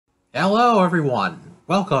Hello, everyone.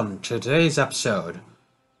 Welcome to today's episode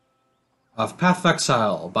of Path of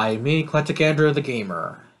Exile by me, EclecticAndrew the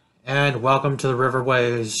Gamer. And welcome to the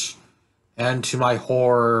Riverways and to my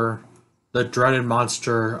horror, the dreaded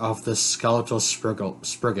monster of the Skeleton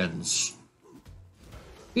Spriggans.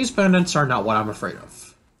 These bandits are not what I'm afraid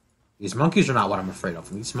of. These monkeys are not what I'm afraid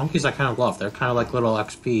of. These monkeys I kind of love. They're kind of like little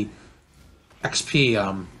XP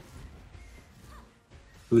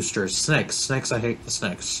boosters. Snakes, I hate the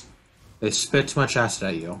snakes. They spit too much acid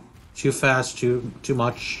at you. Too fast, too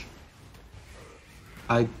much.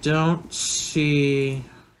 I don't see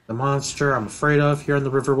the monster I'm afraid of here in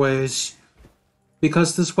the Riverways,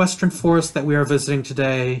 because this western forest that we are visiting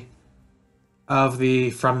today from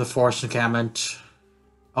the Forest Encampment.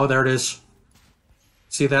 Oh, there it is.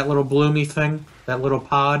 See that little bloomy thing? That little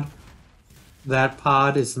pod? That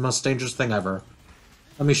pod is the most dangerous thing ever.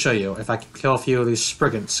 Let me show you if I can kill a few of these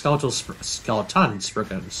Skeleton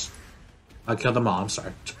Spriggans. I'll kill them all, I'm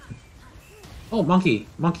sorry. Oh, monkey!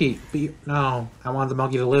 No, I want the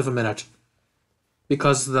monkey to live a minute.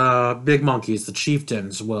 Because the big monkeys, the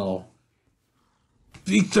chieftains, will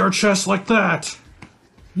beat their chest like that!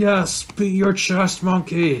 Yes, beat your chest,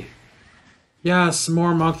 monkey! Yes,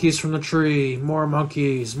 more monkeys from the tree! More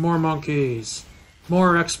monkeys! More XP!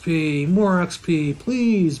 More XP!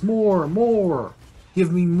 Please, more!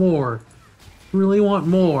 Give me more! Really want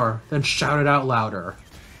more? Then shout it out louder.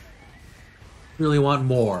 Really want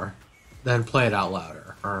more? Then play it out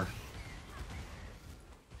louder. Or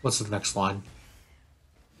what's the next line?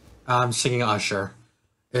 I'm singing Usher.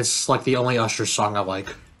 It's like the only Usher song I like.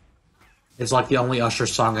 It's like the only Usher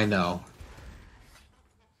song I know.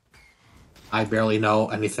 I barely know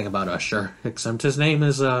anything about Usher, except his name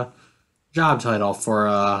is a job title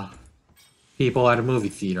for people at a movie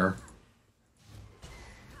theater.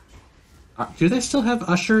 Do they still have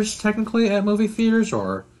ushers technically at movie theaters,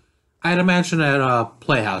 or? I'd imagine at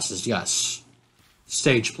playhouses, yes.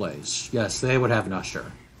 Stage plays, yes, they would have an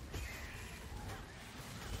usher.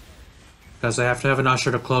 Because they have to have an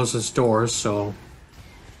usher to close his doors, so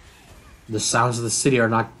the sounds of the city are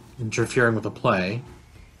not interfering with the play.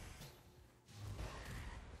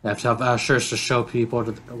 They have to have ushers to show people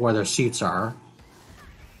where their seats are.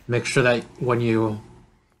 Make sure that when you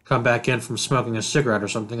come back in from smoking a cigarette or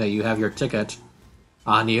something, that you have your ticket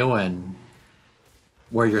on you and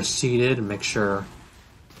where you're seated, and make sure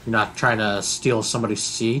you're not trying to steal somebody's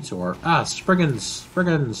seat or...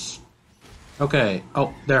 Spriggans! Okay,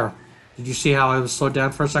 oh, there. Did you see how I was slowed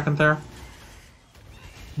down for a second there?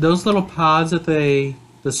 Those little pods that the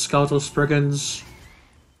Skeleton Spriggans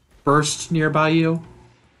burst nearby you,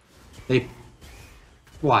 they...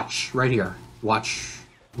 Watch, right here. Watch.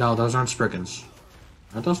 No, those aren't Spriggans.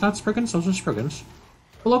 Aren't those not Spriggans? Those are Spriggans.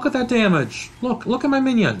 But look at that damage! Look at my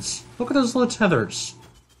minions! Look at those little tethers!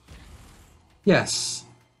 Yes.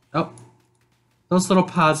 Oh. Those little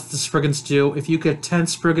pods that the Spriggans do, if you get 10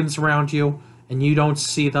 Spriggans around you and you don't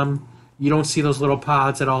see them, you don't see those little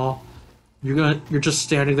pods at all, you're just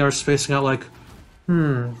standing there spacing out like,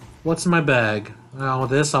 what's in my bag? Oh,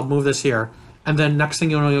 I'll move this here. And then next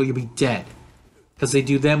thing you know, you'll be dead. Because they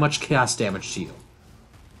do that much chaos damage to you.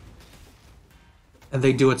 And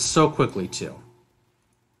they do it so quickly, too.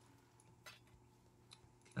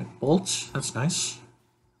 Bolt, that's nice.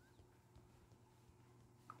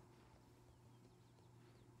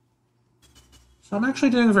 So I'm actually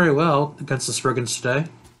doing very well against the Spriggans today.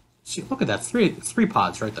 See, look at that, three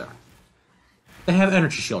pods right there. They have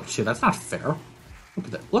energy shield too. That's not fair. Look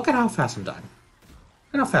at that. Look at how fast I'm dying.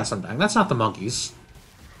 Look at how fast I'm dying. That's not the monkeys.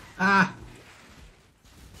 Ah,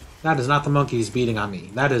 that is not the monkeys beating on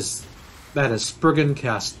me. That is Spriggan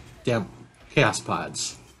chaos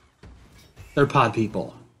pods. They're pod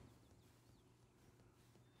people.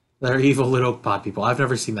 They're evil little pod people. I've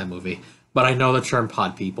never seen that movie, but I know the term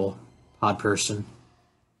pod people. Pod person.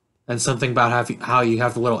 And something about how you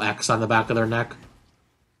have the little X on the back of their neck.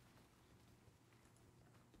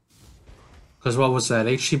 Because what was that?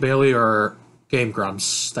 H.C. Bailey or Game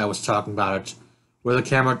Grumps that was talking about it? Where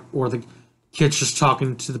the kid's just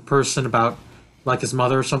talking to the person about, like his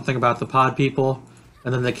mother or something, about the pod people,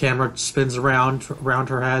 and then the camera spins around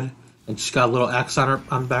her head, and she's got a little X on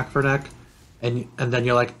the back of her neck, and then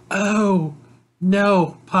you're like, oh,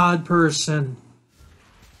 no, pod person.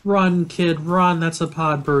 Run, kid, run, that's a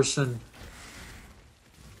pod person.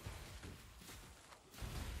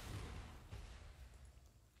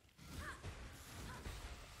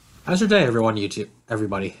 How's your day,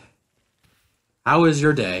 everybody? How is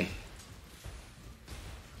your day?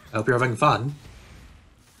 I hope you're having fun.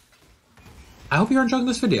 I hope you're enjoying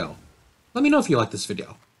this video. Let me know if you like this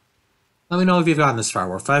video. Let me know if you've gotten this far.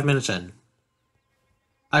 We're 5 minutes in.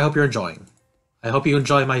 I hope you're enjoying. I hope you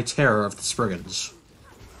enjoy my terror of the Spriggans.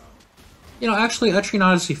 You know, actually, Etrian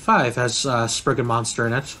Odyssey 5 has a Spriggan monster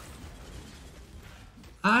in it.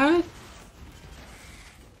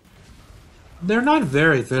 They're not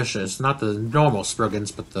very vicious. Not the normal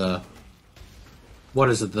Spriggans, but the... What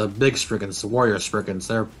is it? The big Spriggans, the warrior Spriggans.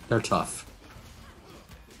 They're tough.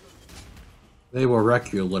 They will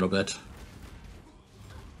wreck you a little bit.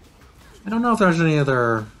 I don't know if there's any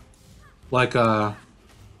other... Like a...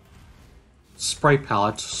 Sprite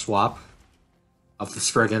palette swap of the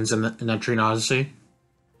Spriggans in Etrian Odyssey.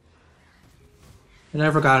 I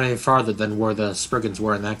never got any farther than where the Spriggans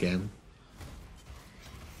were in that game.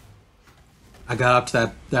 I got up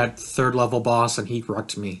to that third level boss and he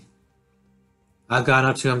wrecked me. I've gone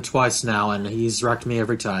up to him twice now and he's wrecked me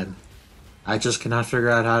every time. I just cannot figure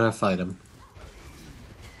out how to fight him.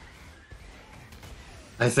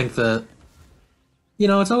 I think that... You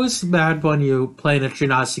know, it's always bad when you play an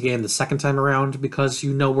Etrian Odyssey game the second time around because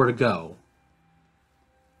you know where to go.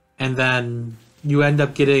 And then you end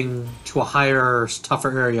up getting to a higher,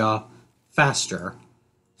 tougher area faster.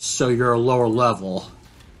 So you're a lower level.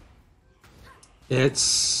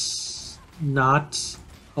 It's not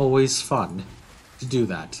always fun to do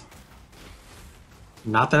that.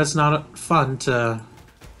 Not that it's not fun to...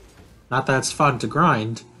 Not that it's fun to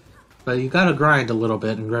grind, but you gotta grind a little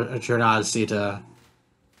bit in Etrian Odyssey to...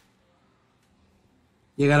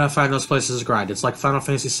 You gotta find those places to grind. It's like Final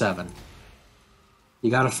Fantasy VII.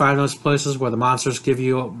 You gotta find those places where the monsters give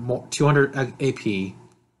you 200 AP.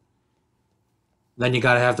 Then you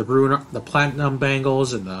gotta have the platinum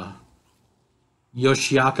bangles and the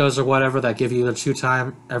Yoshiakas or whatever that give you the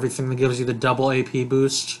 2-time everything that gives you the double AP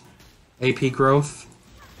boost, AP growth.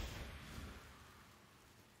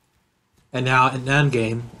 And now in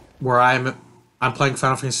Endgame, where I'm playing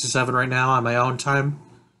Final Fantasy VII right now on my own time,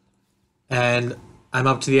 and I'm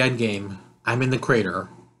up to the end game. I'm in the crater.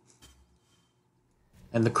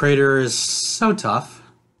 And the crater is so tough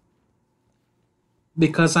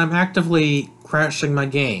because I'm actively crashing my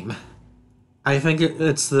game. I think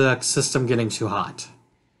it's the system getting too hot.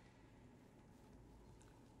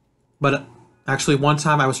 But actually one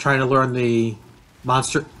time I was trying to learn the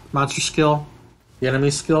monster skill, the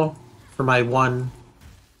enemy skill, for my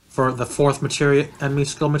for the 4th enemy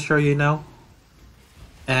skill material, you know?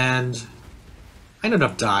 And I ended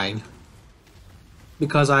up dying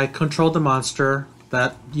because I controlled the monster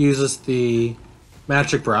that uses the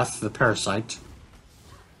magic breath, the parasite,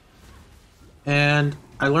 and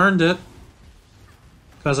I learned it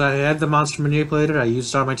because I had the monster manipulated. I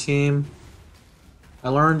used it on my team. I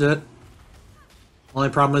learned it. Only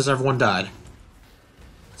problem is everyone died,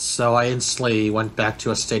 so I instantly went back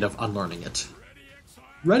to a state of unlearning it.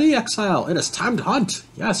 Ready, Exile! It is time to hunt!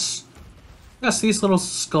 Yes! Yes, these little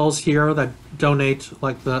skulls here that donate,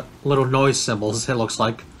 like, the little noise symbols, it looks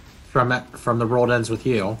like, from The World Ends With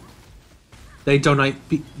You. They denote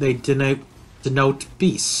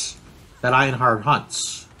beasts that Ironheart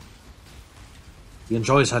hunts. He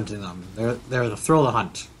enjoys hunting them. They're the thrill of the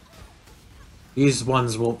hunt. These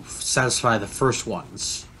ones will satisfy the first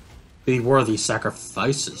ones. Be worthy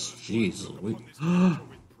sacrifices. Jeez.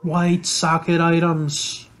 White socket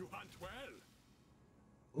items.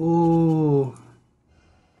 Ooh.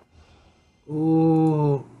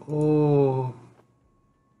 Ooh. Ooh.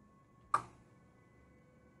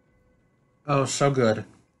 Oh, so good.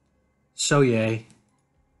 So yay.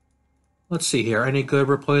 Let's see here. Any good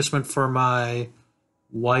replacement for my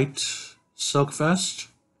white silk vest?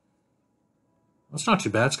 That's not too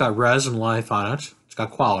bad. It's got res and life on it. It's got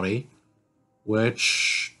quality.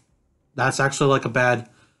 Which... That's actually like a bad...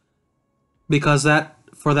 Because to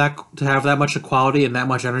have that much quality and that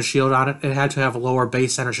much energy shield on it, it had to have a lower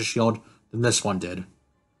base energy shield than this one did.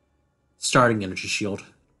 Starting energy shield.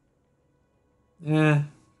 Eh.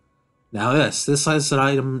 Now this is an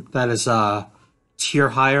item that is tier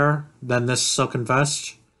higher than this silken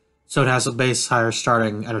vest, so it has a base higher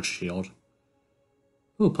starting energy shield.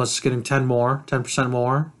 Ooh, plus it's getting 10%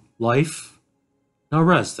 more life. No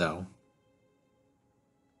res though.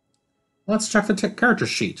 Let's check the character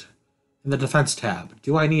sheet. In the defense tab,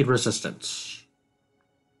 do I need resistance?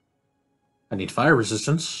 I need fire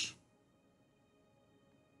resistance.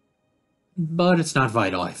 But it's not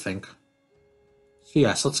vital, I think. So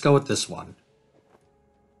yes, let's go with this one.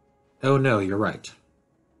 Oh no, you're right.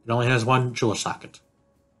 It only has one jewel socket.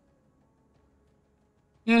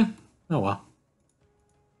 Yeah, oh well.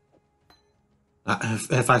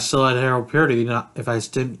 If I still had Herald Purity, if I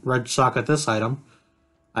didn't red socket this item,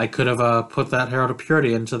 I could have put that Herald of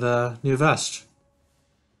Purity into the new vest.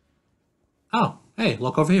 Oh, hey,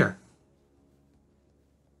 look over here.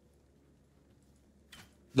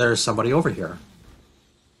 There's somebody over here.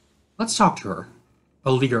 Let's talk to her.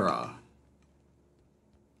 Alira.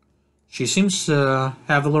 She seems to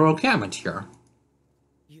have a little encampment here.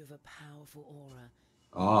 You have a powerful aura.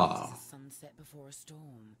 Ah. It's a sunset before a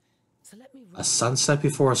storm. So let me A sunset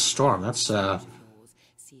before a storm. That's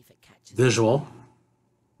visual.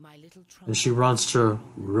 And she wants to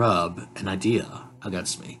rub an idea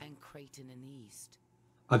against me. And Creighton in the east.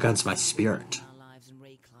 Against my spirit. Our lives in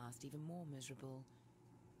Rayclast even more miserable.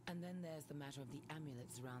 And then there's the matter of the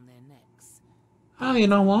amulets around their necks. Oh, you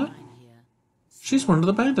know what? She's one of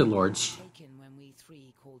the Bandit Lords. When we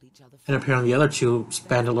three called each other And apparently the other two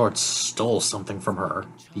Bandit Lords stole something from her.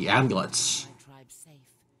 The amulets.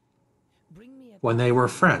 When they were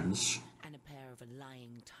friends. And a pair of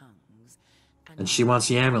lying tongues. And she wants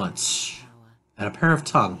the amulets. And a pair of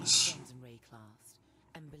tongues.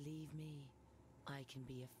 And believe me, I can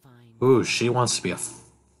be a fine. Ooh, she wants to be a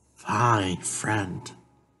fine friend.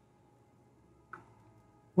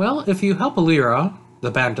 Well, if you help Alira, the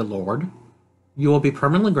Bandit Lord, you will be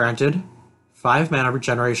permanently granted 5 mana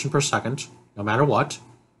regeneration per second, no matter what.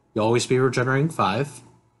 You'll always be regenerating 5.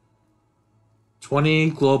 20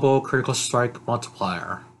 global critical strike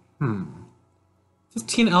multiplier.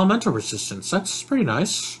 15 elemental resistance. That's pretty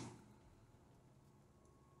nice.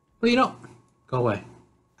 But you know, go away.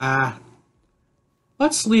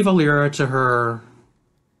 Let's leave Alira to her.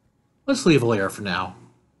 Let's leave Alira for now.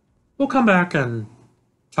 We'll come back and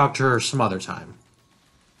talk to her some other time.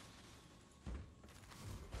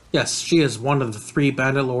 Yes, she is one of the 3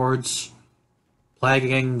 Bandit Lords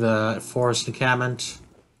plaguing the Forest Encampment,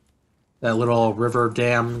 that little river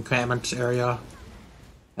dam encampment area,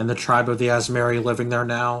 and the tribe of the Asmeri living there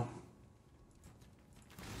now.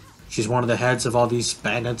 She's one of the heads of all these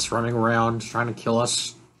bandits running around trying to kill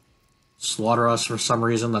us, slaughter us for some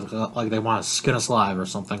reason, like they want to skin us alive or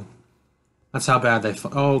something. That's how bad they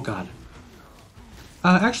oh god.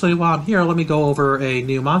 Actually, while I'm here, let me go over a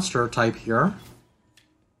new monster type here.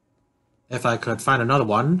 If I could find another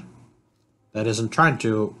one that isn't trying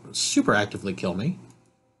to super actively kill me.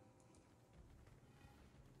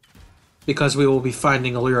 Because we will be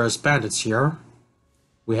finding Alira's bandits here.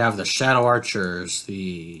 We have the Shadow Archers,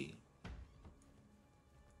 the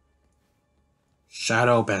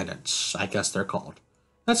Shadow Bandits, I guess they're called.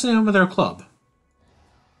 That's the name of their club.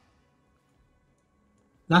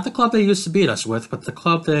 Not the club they used to beat us with, but the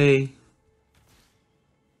club they...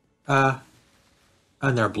 and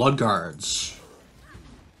they're Blackguards.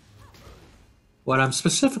 What I'm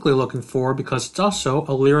specifically looking for, because it's also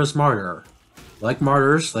Alira's Martyr. Like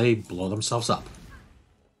martyrs, they blow themselves up.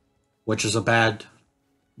 Which is a bad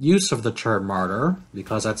use of the term martyr,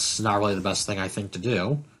 because that's not really the best thing I think to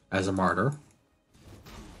do as a martyr.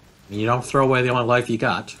 I mean, you don't throw away the only life you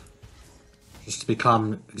got, just to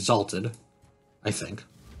become exalted, I think.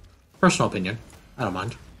 Personal opinion. I don't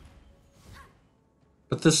mind.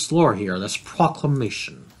 But this lore here, this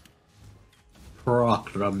proclamation.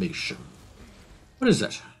 Proclamation. What is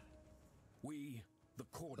it?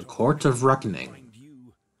 The Court of Reckoning.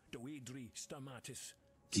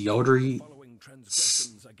 Deodri.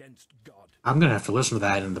 I'm gonna have to listen to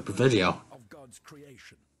that in the video.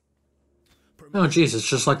 Oh jeez, it's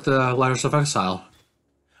just like the Letters of Exile.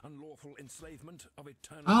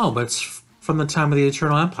 Oh, but it's from the time of the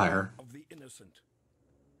Eternal Empire.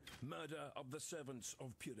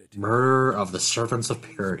 Murder of the Servants of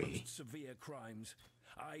Purity.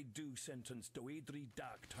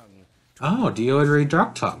 Oh, Deodri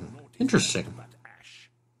Darktongue. Interesting.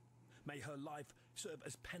 May her life serve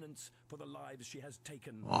as penance for the lives she has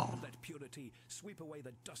taken. Wow. Let purity sweep away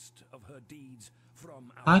the dust of her deeds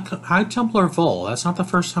from our High Templar Vol. That's not the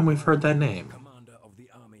first time we've heard that name. Commander of the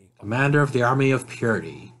Army. Commander of the Army of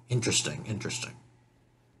Purity. Interesting, interesting.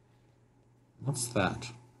 What's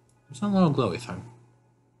that? There's that little glowy thing.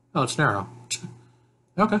 Oh, it's an arrow.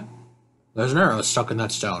 Okay. There's an arrow stuck in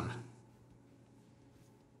that stone.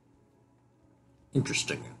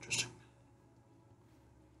 Interesting, interesting.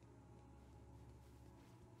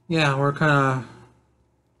 Yeah, we're kind of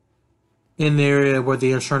in the area where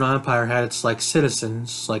the Eternal Empire had its, like,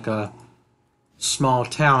 citizens, like, small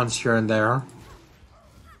towns here and there.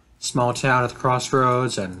 Small town at the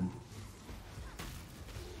crossroads, and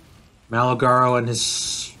Malagaro and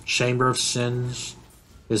his Chamber of Sins,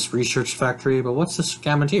 his research factory. But what's this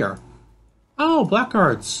encampment here? Oh,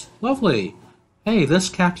 Blackguards. Lovely. Hey, this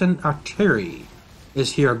Captain Arteri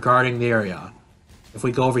is here guarding the area. If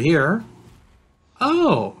we go over here...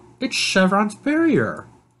 Oh, it's Shavronne's barrier.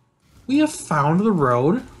 We have found the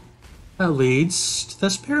road that leads to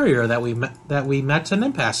this barrier that we met an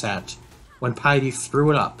impasse at when Piety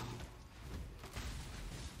threw it up.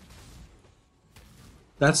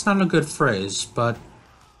 That's not a good phrase, but...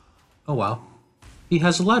 Oh well. He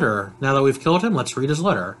has a letter. Now that we've killed him, let's read his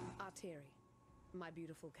letter. Artillery, my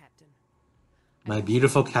beautiful captain. My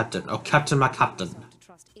beautiful captain. Oh, captain, my captain. To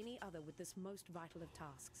trust any other with this most vital of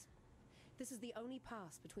tasks. This is the only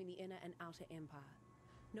pass between the inner and outer empire.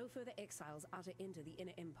 No further exiles are to enter the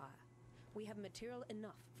inner empire. We have material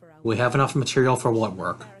enough for our... We have enough material for what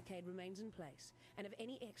work? The barricade remains in place, and if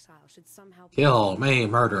any exile should somehow... Kill, may,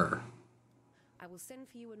 murder. I will send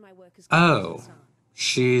for you and my workers... Oh,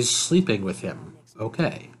 she's sleeping with him.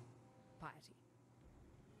 Okay. Piety.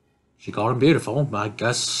 She called him beautiful, I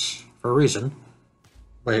guess for a reason.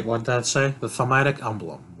 Wait, what did that say? The thaumatic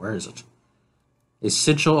emblem. Where is it? A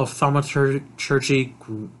sigil of thaumaturgy.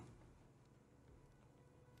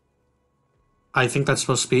 I think that's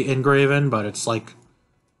supposed to be engraven, but it's like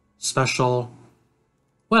special.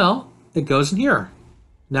 Well, it goes in here.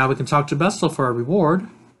 Now we can talk to Bestial for a reward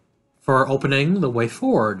for opening the way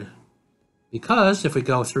forward. Because if we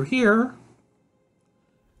go through here,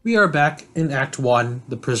 we are back in Act 1,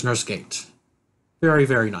 the Prisoner's Gate. Very,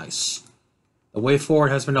 very nice. The way forward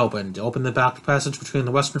has been opened. Open the back passage between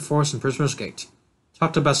the Western Forest and Prisoner's Gate.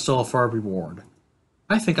 Talk to Bestial for a reward.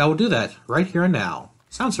 I think I will do that, right here and now.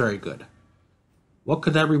 Sounds very good. What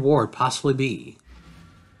could that reward possibly be?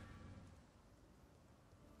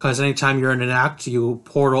 Because anytime you're in an act, you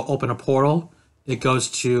open a portal, it goes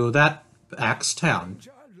to that act's town.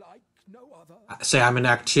 Say I'm in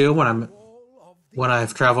Act 2, when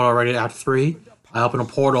I've traveled already to Act 3, I open a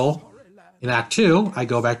portal. In Act 2, I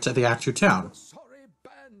go back to the Act 2 town. Sorry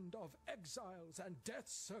band of exiles and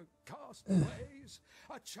deaths castaways,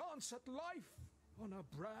 a chance at life on a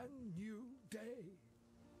brand new day.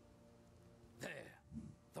 There.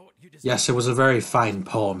 Thought you Yes, it was a very fine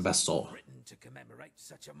poem, Bestial.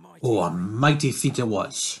 Oh, a mighty feat it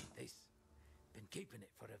was. Been keeping it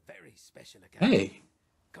for a very special occasion. Hey,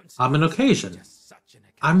 I'm an occasion.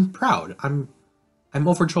 I'm proud. I'm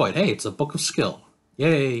overjoyed. Hey, it's a book of skill.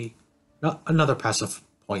 Yay. No, another passive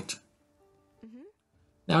point.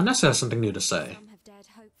 Now Nessa has something new to say. Some have dared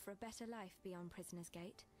hope for a better life beyond Prisoner's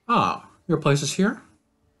Gate. Ah, your place is here?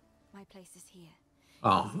 My place is here.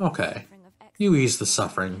 Oh, okay. You ease the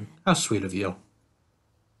suffering. How sweet of you.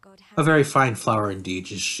 God A very fine flower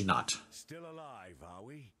indeed, is she not? Still alive, are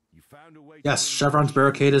we? You found a way. Yes, Shavronne's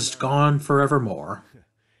barricade is gone forevermore.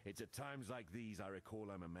 It's at times like these I recall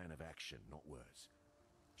I'm a man of action, not words.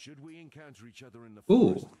 Should we encounter each other in the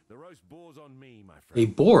forest, the roast boar's on me, my friend.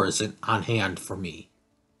 A boar is on hand for me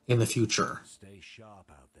in the future. Stay sharp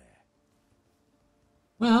out there.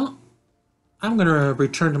 Well, I'm going to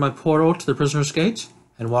return to my portal to the Prisoner's Gate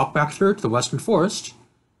and walk back through to the Western Forest.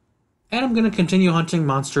 And I'm going to continue hunting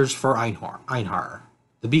monsters for Einhar,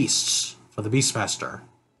 the beasts, for the Beastmaster.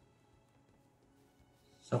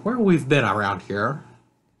 So where we've been around here,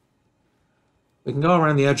 we can go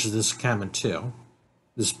around the edge of this encampment too.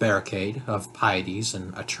 This barricade of Pieties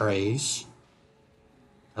and Atreys.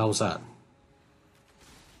 How was that?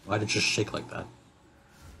 Why did it just shake like that?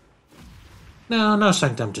 No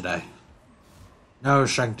sanctum today. No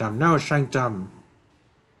sanctum, no sanctum.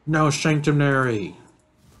 No sanctuary.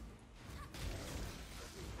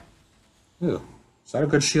 Ooh, is that a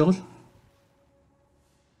good shield?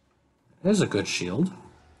 It is a good shield.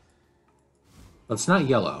 But it's not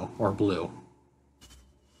yellow or blue.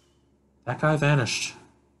 That guy vanished.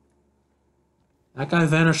 That guy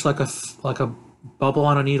vanished like a bubble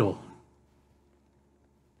on a needle.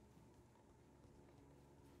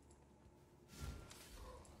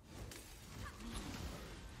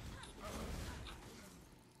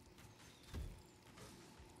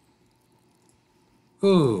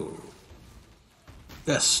 Ooh.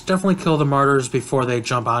 Yes, definitely kill the martyrs before they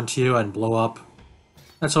jump onto you and blow up.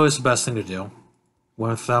 That's always the best thing to do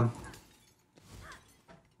with them.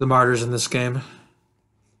 The martyrs in this game.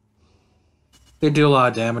 They do a lot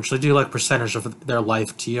of damage. They do like percentage of their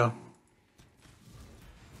life to you.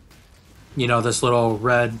 You know, this little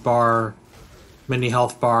red bar, mini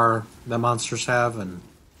health bar that monsters have, and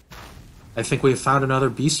I think we've found another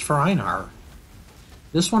beast for Einhar.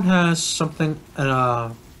 This one has something,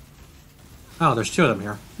 oh, there's two of them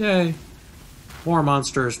here. Yay. More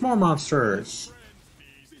monsters, more monsters.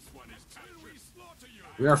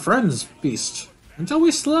 We are friends, beast. Until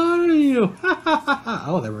we slaughter you! Ha ha ha ha!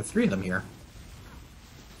 Oh, there were three of them here.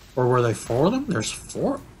 Or were they four of them? There's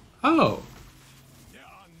four? Oh.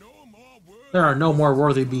 There are no more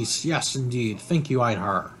worthy beasts. Yes, indeed. Thank you,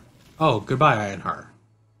 Einhar. Oh, goodbye, Einhar.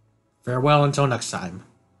 Farewell until next time.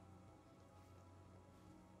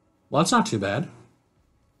 Well, that's not too bad.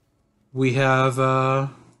 We have,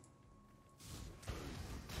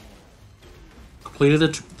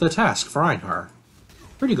 completed the task for Einhar.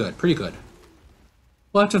 Pretty good, pretty good.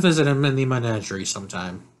 We'll have to visit him in the menagerie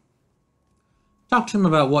sometime. Talk to him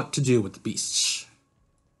about what to do with the beasts.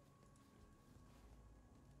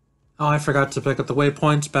 Oh, I forgot to pick up the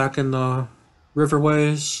waypoints back in the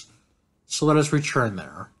Riverways, so let us return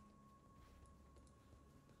there.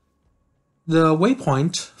 The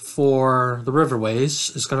waypoint for the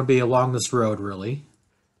Riverways is going to be along this road, really.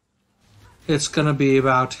 It's going to be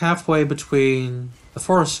about halfway between the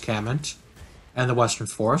Forest Encampment and the Western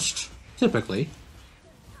Forest, typically.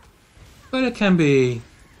 But it can be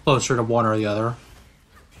closer to one or the other.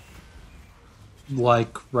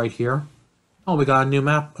 Like right here. Oh, we got a new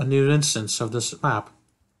map, a new instance of this map.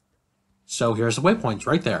 So here's the waypoint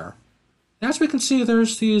right there. As we can see,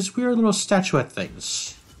 there's these weird little statuette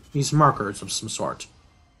things. These markers of some sort.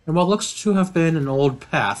 And what looks to have been an old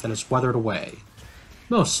path that has weathered away.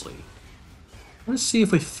 Mostly. Let's see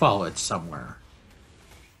if we follow it somewhere.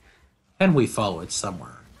 Can we follow it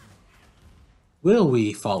somewhere? Will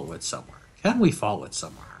we follow it somewhere? Can we follow it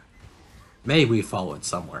somewhere? May we follow it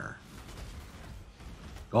somewhere?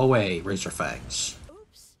 Go away, Razor Fangs.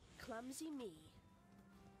 Oops, clumsy me.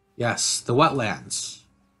 Yes, the wetlands.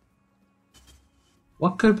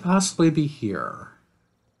 What could possibly be here?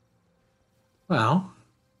 Well,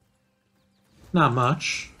 not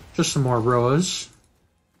much. Just some more rows.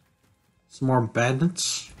 Some more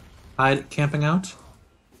bandits camping out.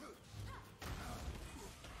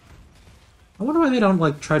 I wonder why they don't,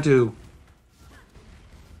 like, try to...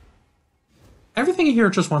 Everything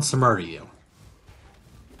here just wants to murder you.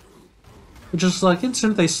 It's just like,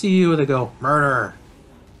 instant they see you, they go, murder!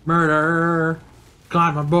 Murder!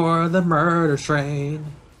 Climb aboard the murder train!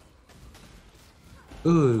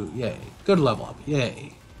 Ooh, yay. Good level up,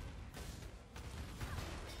 yay.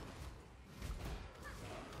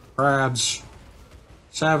 Crabs.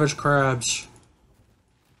 Savage crabs.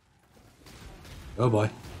 Oh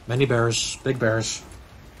boy. Many bears. Big bears.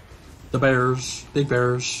 The bears. Big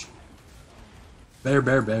bears. Bear,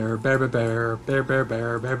 bear, bear, bear, bear, bear, bear, bear,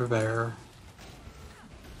 bear, bear, bear, bear.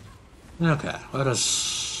 Okay, let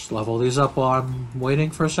us level these up while I'm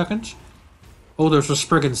waiting for a second. Oh, there's a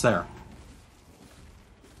Spriggans there.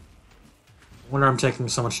 I wonder I'm taking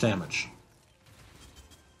so much damage.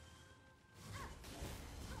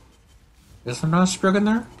 Is there not a Spriggan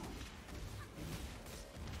there?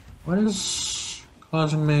 What is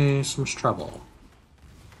causing me so much trouble?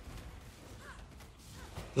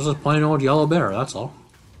 This is plain old yellow bear, that's all.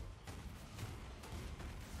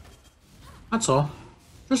 That's all.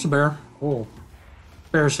 Just a bear. Oh.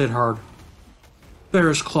 Bears hit hard.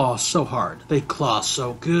 Bears claw so hard. They claw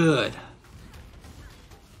so good.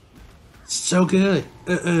 So good.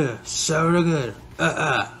 So good.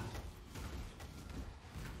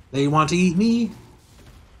 They want to eat me?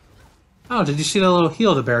 Oh, did you see that little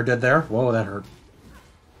heal the bear did there? Whoa, that hurt.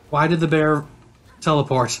 Why did the bear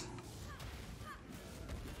teleport?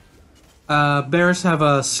 Bears have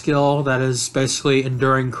a skill that is basically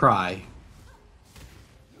Enduring Cry.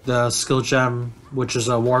 The skill gem, which is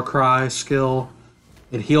a war cry skill.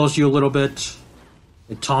 It heals you a little bit.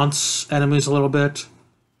 It taunts enemies a little bit.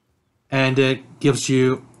 And it gives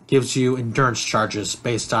you endurance charges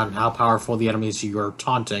based on how powerful the enemies you're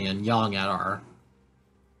taunting and yelling at are.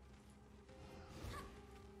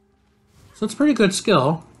 So it's a pretty good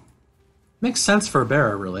skill. Makes sense for a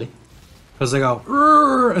bear, really. Because they go,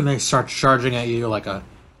 "Rrr," and they start charging at you like a...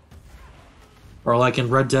 Or like in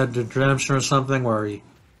Red Dead Redemption or something, where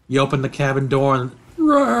you open the cabin door and...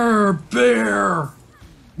 Roar, bear!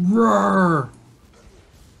 Roar!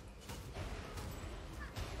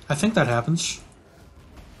 I think that happens.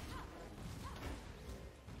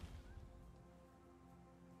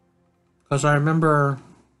 Because I remember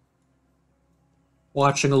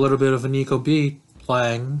watching a little bit of Nico B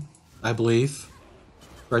playing, I believe,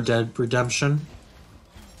 Red Dead Redemption.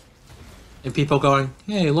 And people going,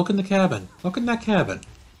 hey, look in the cabin. Look in that cabin.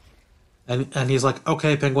 And he's like,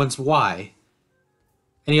 okay, penguins, why?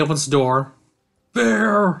 And he opens the door.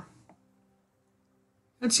 Bear!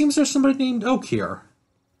 It seems there's somebody named Oak here.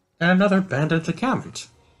 And another Bandit Encampment.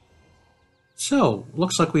 So,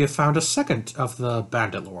 looks like we have found a second of the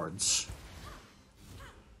Bandit Lords.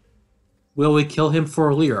 Will we kill him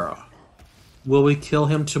for Lyra? Will we kill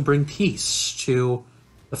him to bring peace to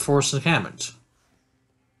the Forest Encampment?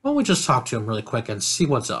 Why don't we just talk to him really quick and see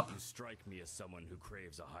what's up? You strike me as someone who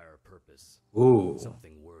craves a higher purpose. Ooh.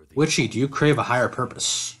 Something worthy. Witchie, do you crave a higher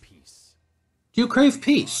purpose? Peace. Do you crave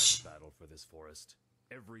peace? I battle for this forest.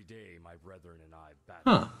 Every day my brethren and I battle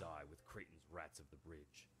Huh. and die with Creighton's rats of the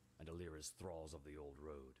bridge and Alira's thralls of the old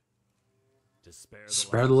road. To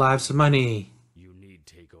Spare the lives of money. you need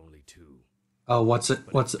take only two. Oh, what's it?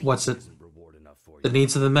 But What's if it? What's peace it? isn't reward enough for The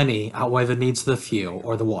needs of the many outweigh the needs of the few,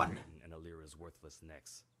 or the one. And Alira's worthless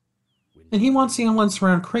necks. And he wants the elements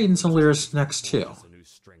around Kraton's and Lyra's next too. A new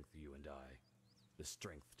strength, you and I. The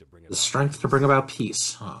strength to bring The strength to bring about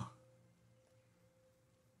peace, huh?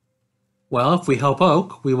 Well, if we help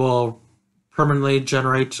Oak, we will permanently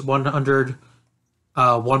generate 1%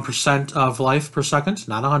 of life per second,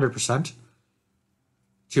 not 100%.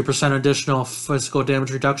 2% additional physical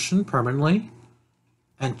damage reduction permanently.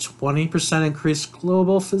 And 20% increased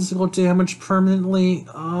global physical damage permanently.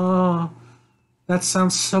 Oh, that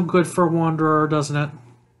sounds so good for Wanderer, doesn't it?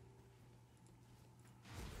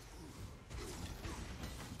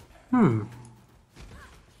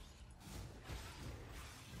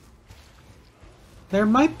 There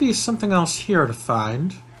might be something else here to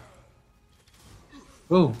find.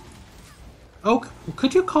 Ooh. Oak,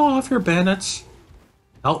 could you call off your bandits?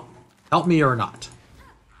 Help me or not.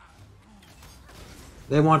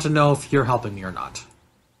 They want to know if you're helping me or not.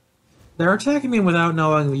 They're attacking me without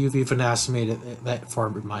knowing you've even asked me for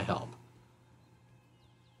my help.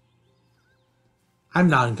 I'm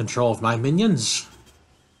not in control of my minions.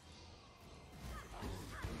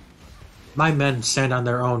 My men stand on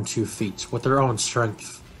their own 2 feet, with their own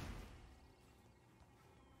strength.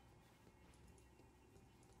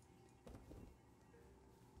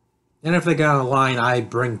 And if they get on a line, I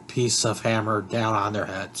bring Piece of Hammer down on their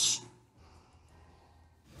heads.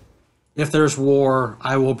 If there's war,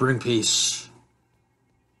 I will bring peace.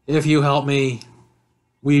 If you help me,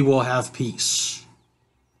 we will have peace.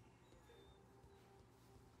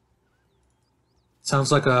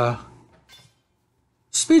 Sounds like a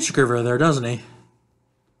speech giver there, doesn't he?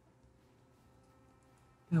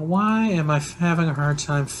 Now, why am I having a hard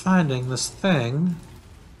time finding this thing?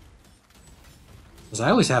 Because I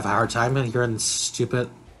always have a hard time here in stupid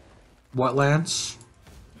wetlands.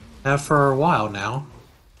 Have for a while now.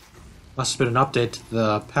 Must have been an update to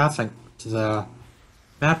the pathing, to the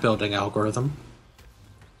map building algorithm.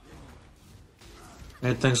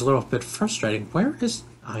 Made things a little bit frustrating. Where is...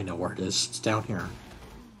 I know where it is. It's down here.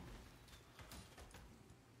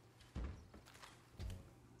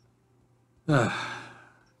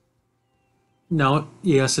 No,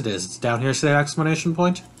 yes it is. It's down here. See that exclamation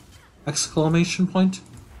point? Exclamation point?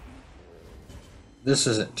 This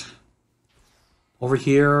is it. Over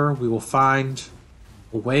here, we will find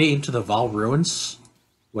a way into the Val ruins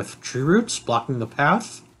with tree roots blocking the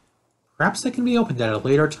path. Perhaps they can be opened at a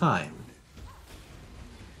later time.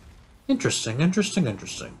 Interesting, interesting,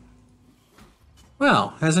 interesting.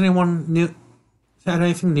 Well, has anyone had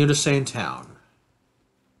anything new to say in town?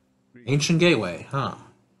 Ancient Gateway, huh?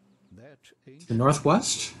 To the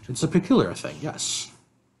northwest? It's a peculiar thing, yes.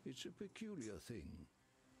 It's a peculiar thing,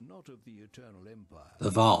 not of the Eternal Empire. The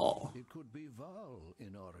Val. It could be Val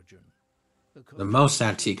in origin. The most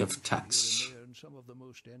antique of texts. Some of the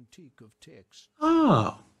most antique of texts.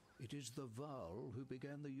 Oh. It is the Val who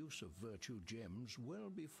began the use of virtue gems well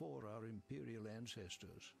before our imperial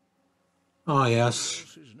ancestors. Oh,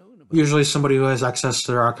 yes. Usually somebody who has access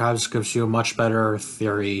to their archives gives you a much better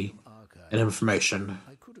theory and information.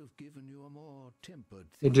 I could have given you a more tempered.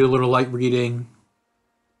 They do a little light reading.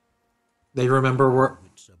 They remember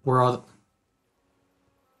where all...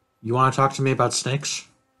 You want to talk to me about snakes?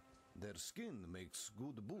 Their skin makes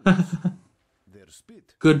good boots. Their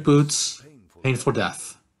spit. Good boots, painful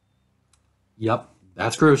death. Yep,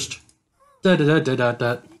 that's Groost.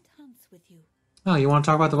 Da-da-da-da-da-da. Oh, you want to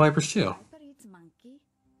talk about the vipers too?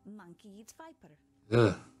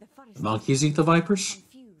 Ugh. Monkeys eat the vipers?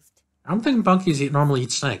 I don't think monkeys normally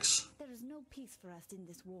eat snakes. There is no peace for us in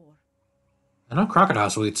this war. I know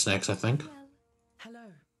crocodiles will eat snakes, I think. Hello.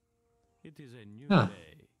 It is a new Huh. day.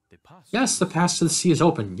 Yes, the path to the sea is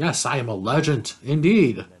open. Yes, I am a legend.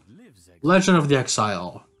 Indeed. Legend of the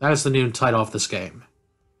Exile. That is the new title of this game.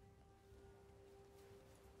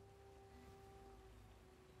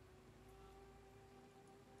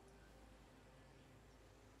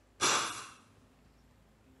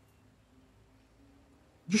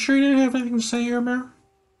 You sure you didn't have anything to say here, Mayor?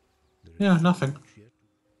 Yeah, nothing.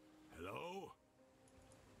 Hello?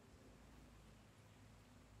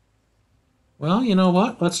 Well, you know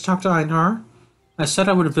what? Let's talk to Einar. I said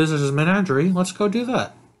I would visit his menagerie. Let's go do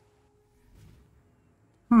that.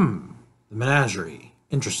 The menagerie.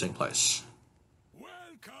 Interesting place.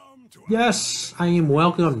 Welcome to Yes, I am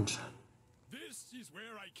welcomed. This is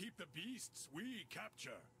where I keep the beasts we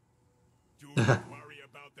capture. Do not worry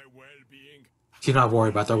about their well-being. Do not worry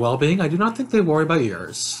about their well-being. I do not think they worry about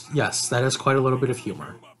yours. Yes, that is quite a little bit of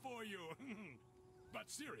humor. For you. But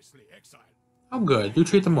seriously, Exile. Oh good, you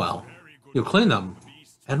treat them well. Very good. You clean them.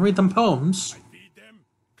 And read them poems. I feed them,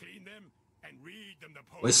 clean them, and read them the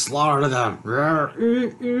We slaughter them. We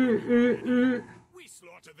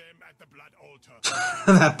slaughter them at the blood altar.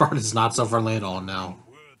 That part is not so friendly at all now.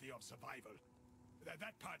 Worthy of survival.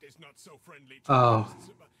 That part is not so friendly to Oh.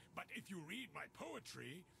 beasts, but if you read my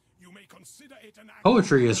poetry, you may consider it an act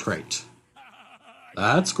Poetry is great.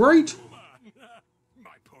 That's great.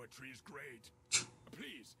 My poetry is great.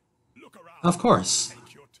 Please, look around. Of course.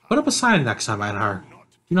 Take your time. Put up a sign next time, Einhar.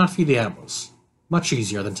 Do not feed the animals. Much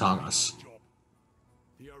easier than telling us.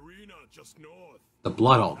 The arena just north The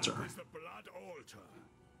blood altar. is the blood altar.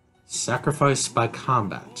 Sacrifice by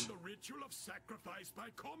combat. The ritual of sacrifice by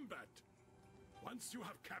combat. Once you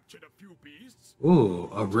have captured a few beasts, Ooh,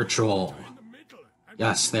 a ritual. in the middle, and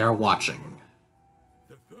Yes, they are watching.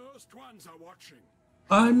 the first ones are watching.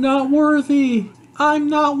 I'm not worthy. I'm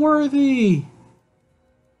not worthy.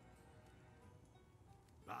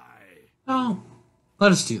 Bye. Oh,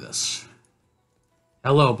 let us do this.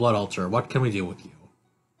 Hello, blood altar. What can we do with you?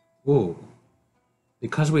 Ooh.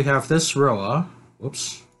 Because we have this Roa.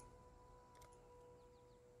 Whoops.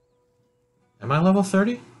 Am I level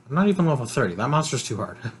 30? I'm not even level 30. That monster's too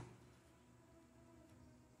hard.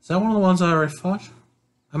 Is that one of the ones I already fought?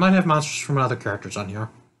 I might have monsters from other characters on here.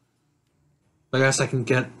 I guess I can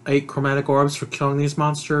get 8 chromatic orbs for killing these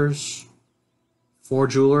monsters. 4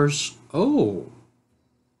 jewelers. Oh.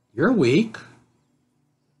 You're weak.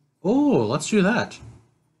 Oh, let's do that.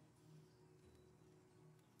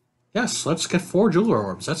 Yes, let's get 4 jeweler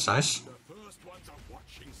orbs. That's nice. The first ones are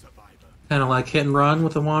watching, survivor. Kind of like hit and run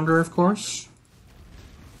with the Wanderer, of course.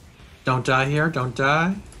 Don't die here. Don't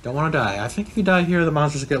die. Don't want to die. I think if you die here, the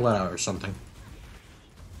monsters get let out or something.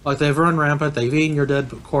 Like, they've run rampant. They've eaten your dead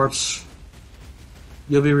corpse.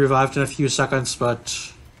 You'll be revived in a few seconds,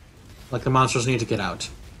 but... like, the monsters need to get out.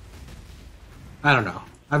 I don't know.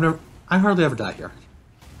 I hardly ever die here.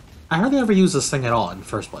 I hardly ever use this thing at all in the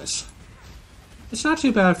first place. It's not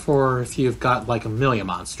too bad for if you've got like a million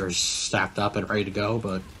monsters stacked up and ready to go,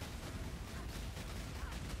 but...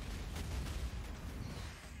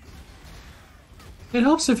 it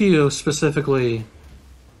helps if you specifically...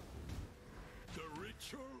 The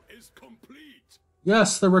ritual is complete.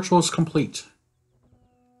 Yes, the ritual is complete.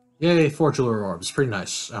 Yay, 4 jeweler orbs. Pretty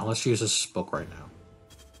nice. Now, let's use this book right now.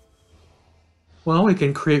 Well, we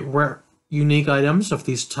can create rare, unique items of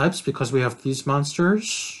these types because we have these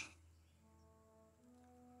monsters.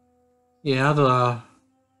 Yeah,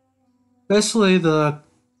 basically the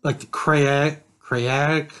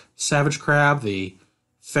Krayag, Savage Crab, the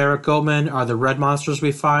Ferret Goatman are the red monsters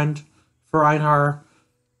we find for Einhar,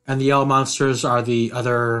 and the yellow monsters are the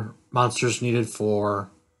other monsters needed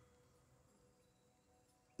for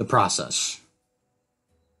the process.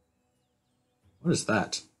 What is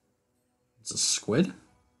that? It's a squid?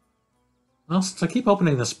 Well, since I keep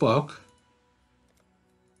opening this book,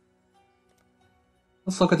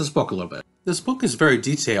 let's look at this book a little bit. This book is very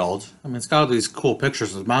detailed. I mean, it's got all these cool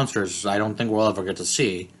pictures of monsters I don't think we'll ever get to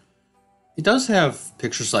see. It does have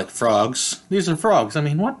pictures like frogs. These are frogs. I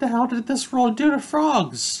mean, what the hell did this world do to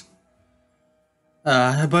frogs?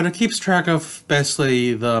 But it keeps track of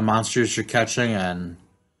basically the monsters you're catching, and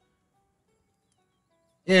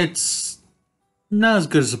it's not as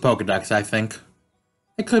good as a Pokedex, I think.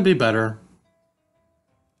 It could be better.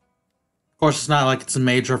 Of course, it's not like it's a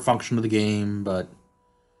major function of the game, but...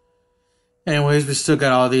 anyways, we still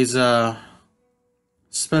got all these,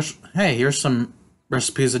 special... hey, here's some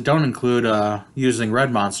recipes that don't include, using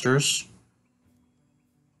red monsters.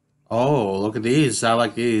 Oh, look at these. I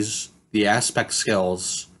like these. The aspect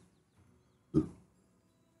skills.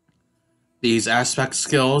 These aspect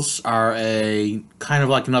skills are a kind of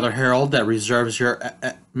like another herald that reserves your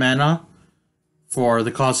mana for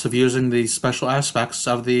the cost of using the special aspects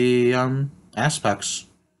of the aspects.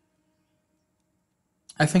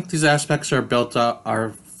 I think these aspects are built up,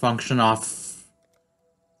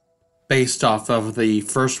 based off of the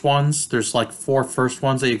first ones. There's like 4 first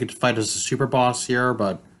ones that you could fight as a super boss here,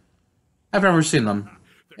 but I've never seen them.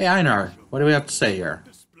 Hey, Einar, what do we have to say here?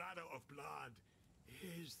 The splatter of blood.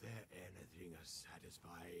 Is there anything as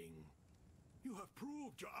satisfying? You have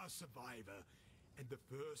proved you're a survivor, and the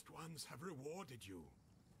first ones have rewarded you.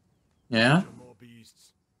 Yeah? Capture more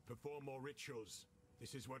beasts, perform more rituals.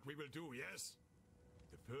 This is what we will do, yes?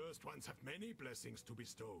 The first ones have many blessings to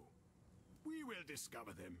bestow. We will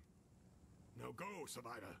discover them. Now go,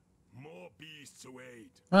 survivor. More beasts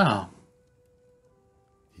await. Wow.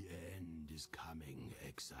 The end is coming,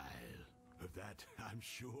 Exile. Of that, I'm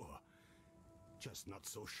sure. Just not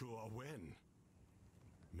so sure when.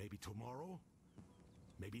 Maybe tomorrow?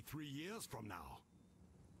 Maybe 3 years from now?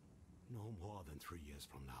 No more than 3 years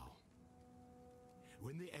from now.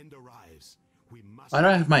 When the end arrives, We must. Why do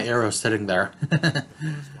I have my arrow sitting there?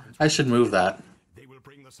 I should move that. They will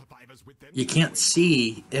bring the survivors with them. You can't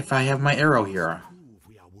see if I have my arrow here. Prove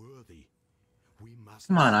we are worthy. We must.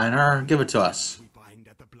 Come on, Einar, give it to us. We bind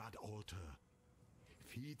at the blood altar.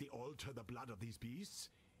 Feed the altar the blood of these beasts,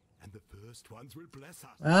 and the first ones will bless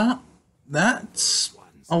us. Well, that's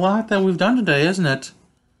a lot that we've done today, isn't it?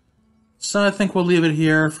 So I think we'll leave it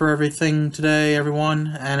here for everything today,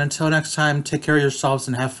 everyone. And until next time, take care of yourselves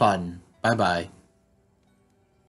and have fun. Bye-bye.